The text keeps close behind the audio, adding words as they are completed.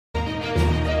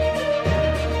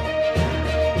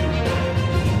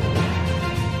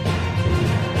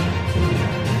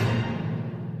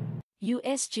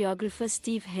U.S. geographer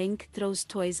Steve Hanke throws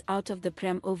toys out of the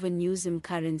pram over new ZiG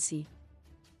currency.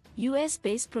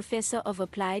 U.S.-based professor of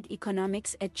applied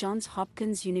economics at Johns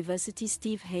Hopkins University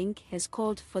Steve Hanke has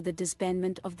called for the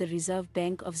disbandment of the Reserve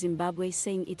Bank of Zimbabwe,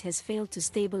 saying it has failed to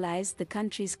stabilize the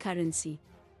country's currency.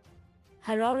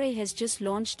 Harare has just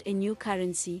launched a new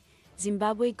currency,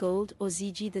 Zimbabwe Gold or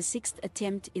ZiG-the, the sixth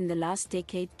attempt in the last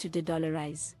decade to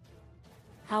de-dollarize.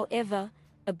 However,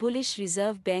 a bullish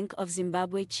Reserve Bank of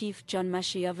Zimbabwe chief John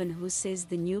Mushayavanhu says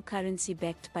the new currency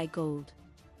backed by gold,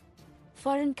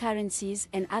 foreign currencies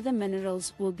and other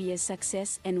minerals will be a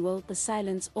success and will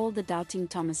silence all the doubting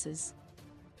Thomases.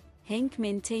 Hanke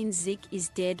maintains ZiG is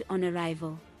dead on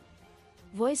arrival.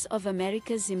 Voice of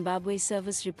America's Zimbabwe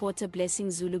service reporter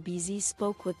Blessing Zulu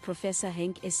spoke with Professor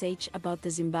Hanke about the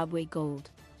Zimbabwe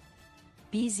Gold.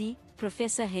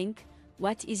 Professor Hanke,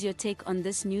 what is your take on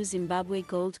this new Zimbabwe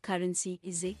Gold currency,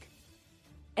 ZiG?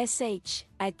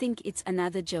 I think it's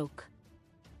another joke.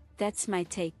 That's my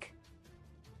take.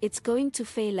 It's going to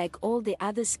fail like all the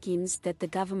other schemes that the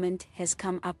government has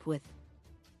come up with.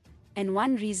 And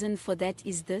one reason for that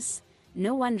is this: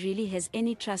 no one really has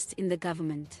any trust in the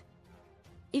government.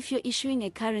 If you're issuing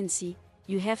a currency,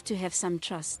 you have to have some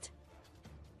trust.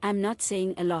 I'm not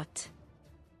saying a lot,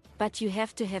 but you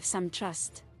have to have some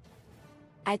trust.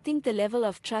 I think the level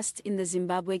of trust in the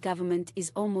Zimbabwe government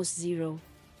is almost zero.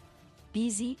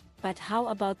 But how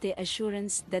about their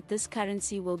assurance that this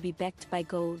currency will be backed by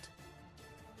gold?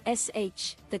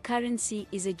 The currency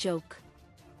is a joke.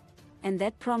 And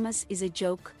that promise is a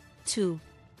joke, too.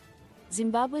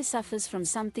 Zimbabwe suffers from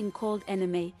something called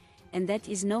anime, and that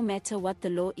is no matter what the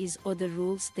law is or the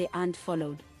rules, they aren't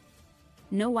followed.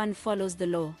 No one follows the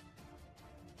law.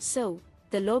 So,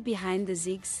 the law behind the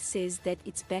ZiGs says that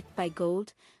it's backed by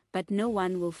gold, but no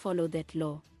one will follow that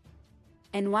law.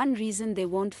 And one reason they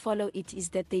won't follow it is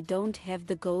that they don't have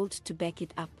the gold to back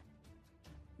it up.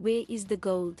 Where is the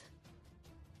gold?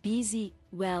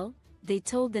 Well, they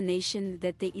told the nation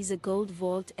that there is a gold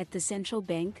vault at the central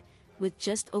bank, with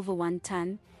just over 1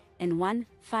 ton, and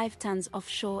 1.5 tons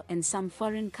offshore and some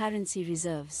foreign currency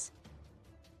reserves,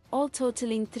 all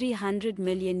totaling $300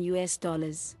 million.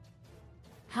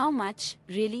 How much,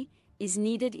 really, is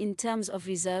needed in terms of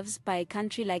reserves by a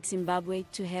country like Zimbabwe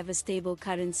to have a stable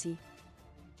currency?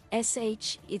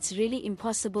 It's really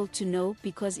impossible to know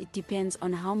because it depends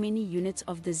on how many units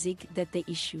of the ZiG that they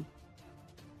issue.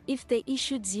 If they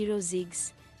issued 0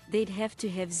 ZiGs, they'd have to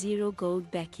have 0 gold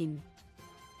backing.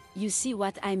 You see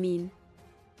what I mean?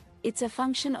 It's a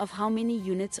function of how many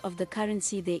units of the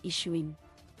currency they're issuing.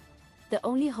 The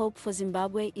only hope for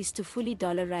Zimbabwe is to fully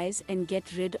dollarize and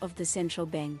get rid of the central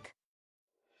bank.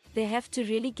 They have to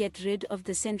really get rid of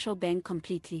the central bank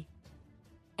completely.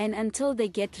 And until they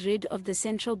get rid of the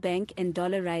central bank and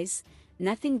dollarize,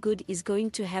 nothing good is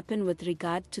going to happen with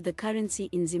regard to the currency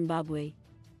in Zimbabwe.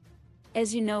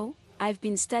 As you know, I've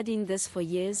been studying this for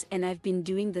years and I've been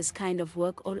doing this kind of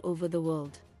work all over the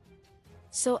world.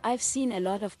 So I've seen a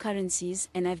lot of currencies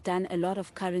and I've done a lot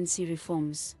of currency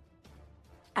reforms.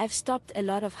 I've stopped a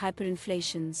lot of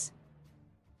hyperinflations.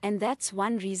 And that's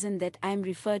one reason that I'm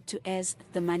referred to as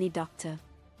the money doctor.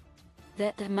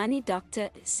 The money doctor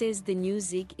says the new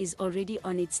ZiG is already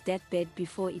on its deathbed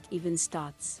before it even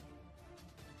starts.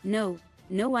 No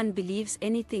one believes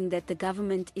anything that the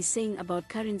government is saying about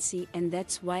currency, and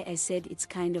that's why I said it's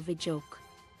kind of a joke.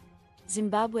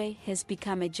 Zimbabwe has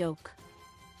become a joke.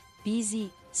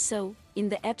 So, in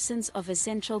the absence of a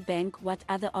central bank, what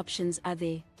other options are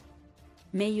there?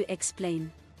 May you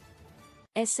explain?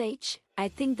 I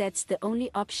think that's the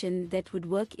only option that would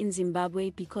work in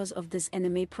Zimbabwe because of this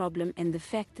anime problem and the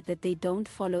fact that they don't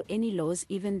follow any laws,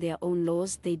 even their own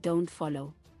laws they don't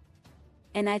follow.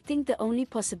 And I think the only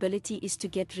possibility is to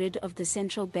get rid of the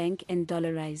central bank and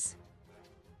dollarize.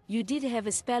 You did have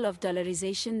a spell of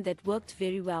dollarization that worked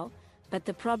very well, but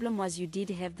the problem was you did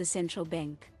have the central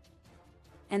bank.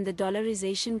 And the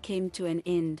dollarization came to an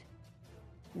end.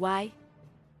 Why?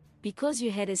 Because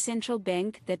you had a central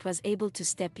bank that was able to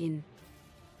step in.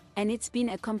 And it's been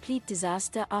a complete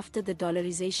disaster after the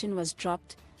dollarization was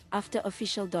dropped, after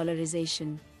official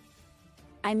dollarization.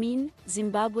 I mean,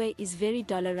 Zimbabwe is very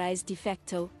dollarized de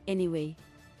facto, anyway.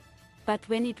 But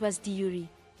when it was de jure,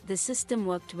 the system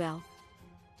worked well.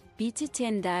 Biti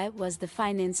Tendai was the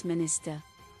finance minister.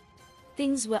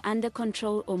 Things were under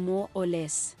control, or more or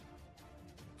less.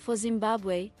 For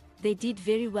Zimbabwe, they did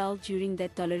very well during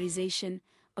that dollarization,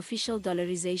 official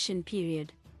dollarization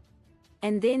period.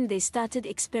 And then they started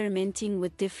experimenting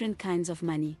with different kinds of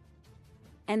money.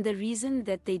 And the reason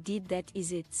that they did that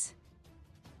is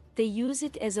they use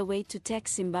it as a way to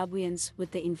tax Zimbabweans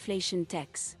with the inflation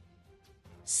tax.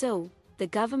 So, The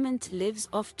government lives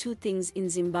off two things in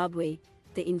Zimbabwe,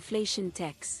 the inflation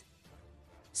tax.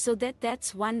 So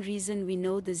that's one reason we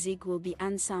know the ZiG will be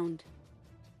unsound.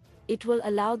 It will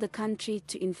allow the country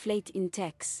to inflate in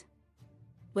tax.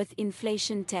 With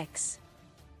inflation tax.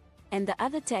 And the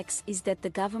other tax is that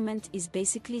the government is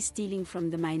basically stealing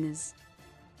from the miners.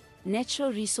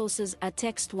 Natural resources are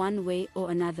taxed one way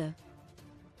or another.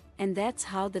 And that's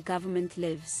how the government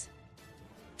lives.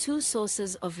 Two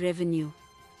sources of revenue.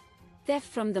 Theft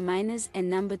from the miners and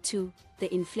number two,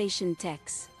 the inflation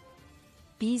tax.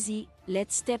 BZ,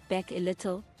 let's step back a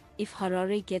little. If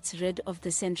Harare gets rid of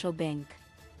the central bank,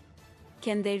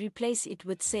 can they replace it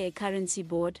with, say, a currency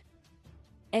board?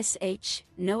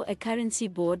 No, a currency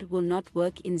board will not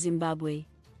work in Zimbabwe.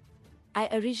 I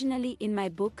originally, in my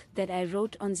book that I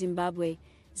wrote on Zimbabwe,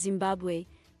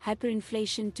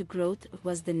 Hyperinflation to Growth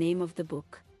was the name of the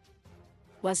book.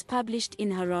 Was published in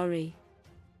Harare.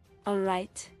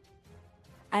 Alright.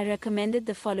 I recommended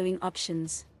the following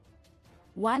options.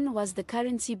 1 was the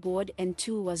currency board and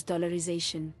 2 was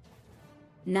dollarization.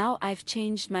 Now I've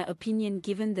changed my opinion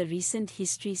given the recent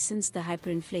history since the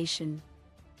hyperinflation.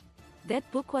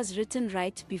 That book was written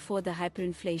right before the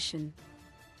hyperinflation.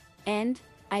 And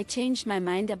I changed my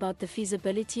mind about the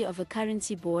feasibility of a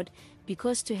currency board,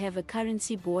 because to have a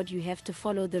currency board you have to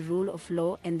follow the rule of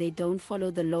law and they don't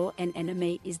follow the law, and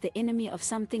enemy is the enemy of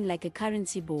something like a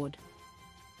currency board.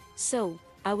 So,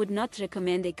 I would not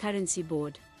recommend a currency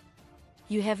board.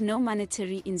 You have no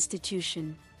monetary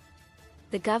institution.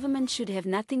 The government should have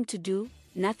nothing to do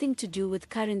with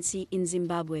currency in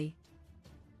Zimbabwe.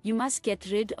 You must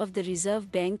get rid of the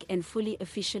Reserve Bank and fully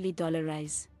officially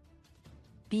dollarize.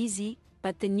 BZ,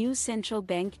 but the new central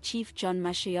bank chief John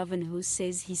Mushayavanhu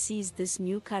says he sees this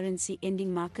new currency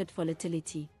ending market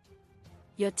volatility.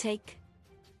 Your take?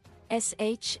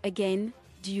 Again,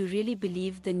 do you really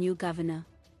believe the new governor?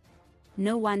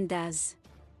 No one does.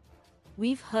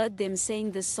 We've heard them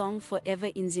saying this song forever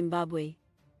in Zimbabwe.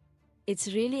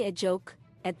 It's really a joke,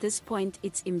 at this point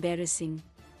it's embarrassing.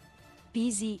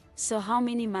 BZ, so how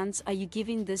many months are you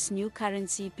giving this new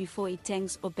currency before it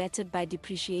tanks or battered by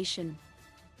depreciation?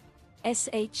 I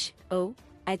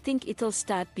think it'll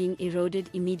start being eroded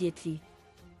immediately.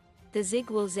 The ZiG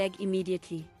will zag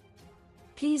immediately.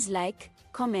 Please like,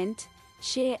 comment,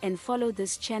 share and follow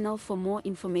this channel for more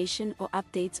information or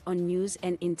updates on news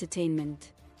and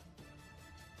entertainment.